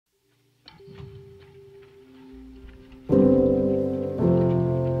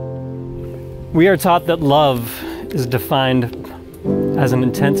We are taught that love is defined as an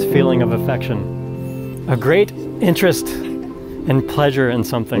intense feeling of affection, a great interest and pleasure in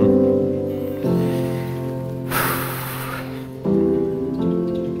something.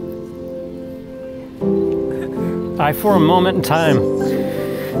 I, for a moment in time,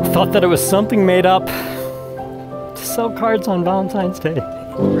 thought that it was something made up to sell cards on Valentine's Day.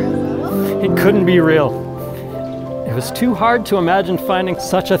 It couldn't be real. It was too hard to imagine finding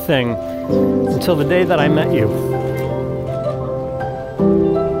such a thing until the day that I met you.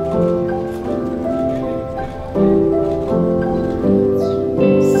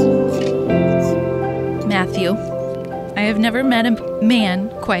 Matthew, I have never met a man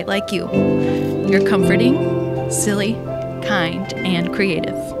quite like you. You're comforting, silly, kind, and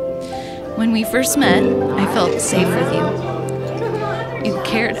creative. When we first met, I felt safe with you. You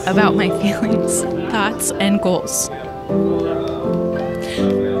cared about my feelings, thoughts, and goals.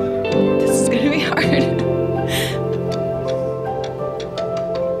 This is gonna be hard.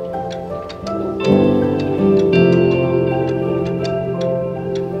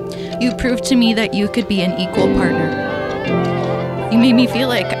 You proved to me that you could be an equal partner. You made me feel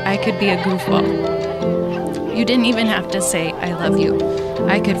like I could be a goofball. You didn't even have to say, I love you.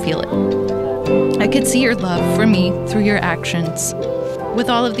 I could feel it. I could see your love for me through your actions. With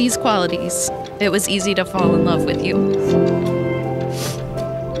all of these qualities, it was easy to fall in love with you.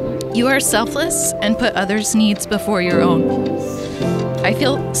 You are selfless and put others' needs before your own. I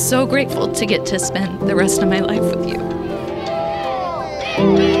feel so grateful to get to spend the rest of my life with you.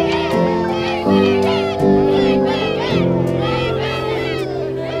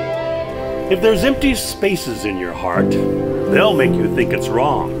 If there's empty spaces in your heart, they'll make you think it's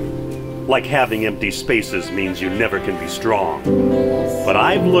wrong. Like having empty spaces means you never can be strong. But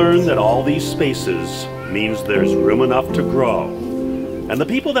I've learned that all these spaces means there's room enough to grow. And the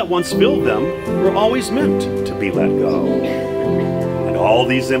people that once filled them were always meant to be let go. And all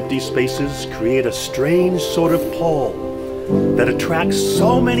these empty spaces create a strange sort of pull that attracts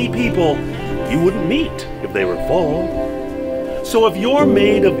so many people you wouldn't meet if they were full. So if you're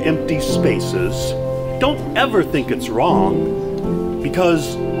made of empty spaces, don't ever think it's wrong,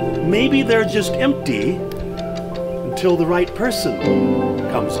 because maybe they're just empty until the right person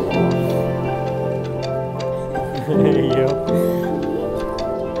comes along. Hey, you.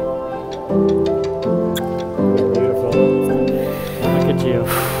 Beautiful. Look at you.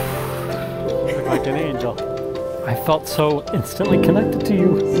 You look like an angel. I felt so instantly connected to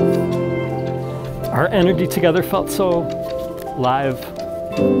you. Our energy together felt so live.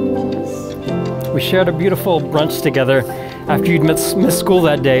 We shared a beautiful brunch together after you'd missed school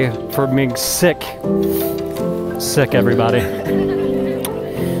that day for being sick. Sick, everybody.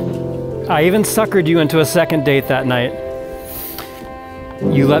 I even suckered you into a second date that night.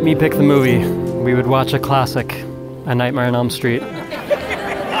 You let me pick the movie. We would watch a classic, A Nightmare on Elm Street.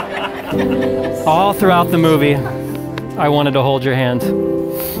 All throughout the movie, I wanted to hold your hand,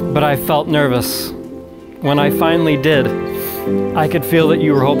 but I felt nervous. When I finally did, I could feel that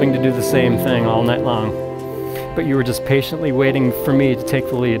you were hoping to do the same thing all night long, but you were just patiently waiting for me to take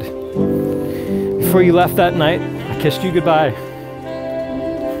the lead. Before you left that night, I kissed you goodbye.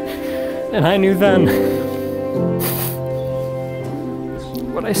 And I knew then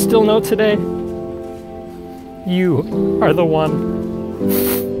what I still know today. You are the one.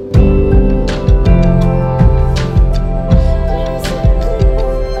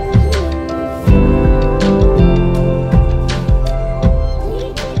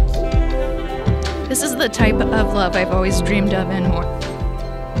 This is the type of love I've always dreamed of and more.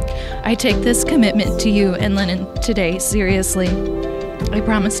 I take this commitment to you and Lennon today seriously. I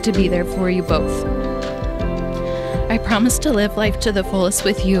promise to be there for you both. I promise to live life to the fullest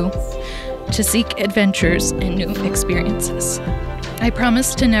with you, to seek adventures and new experiences. I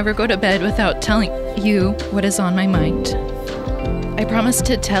promise to never go to bed without telling you what is on my mind. I promise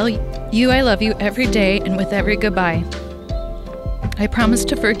to tell you I love you every day and with every goodbye. I promise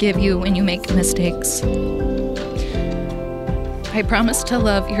to forgive you when you make mistakes. I promise to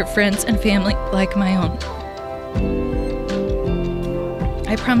love your friends and family like my own.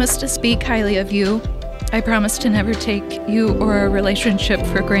 I promise to speak highly of you. I promise to never take you or our relationship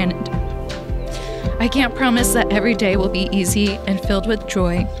for granted. I can't promise that every day will be easy and filled with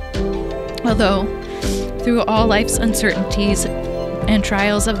joy. Although, through all life's uncertainties and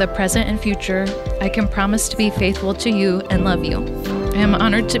trials of the present and future, I can promise to be faithful to you and love you. I am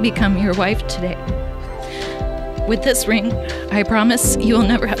honored to become your wife today. With this ring, I promise you will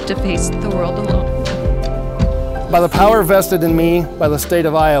never have to face the world alone. By the power vested in me by the state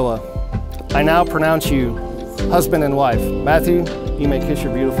of Iowa, I now pronounce you husband and wife. Matthew, you may kiss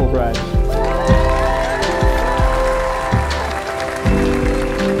your beautiful bride.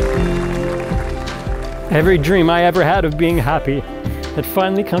 Every dream I ever had of being happy had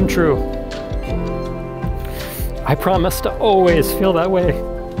finally come true. I promise to always feel that way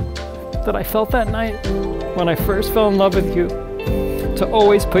that I felt that night when I first fell in love with you. To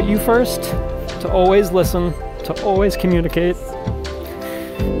always put you first, to always listen, to always communicate,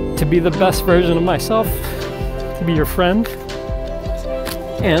 to be the best version of myself, to be your friend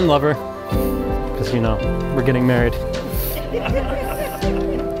and lover, because you know, we're getting married.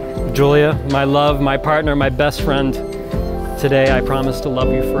 Julia, my love, my partner, my best friend, today I promise to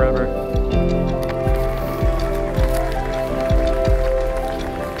love you forever.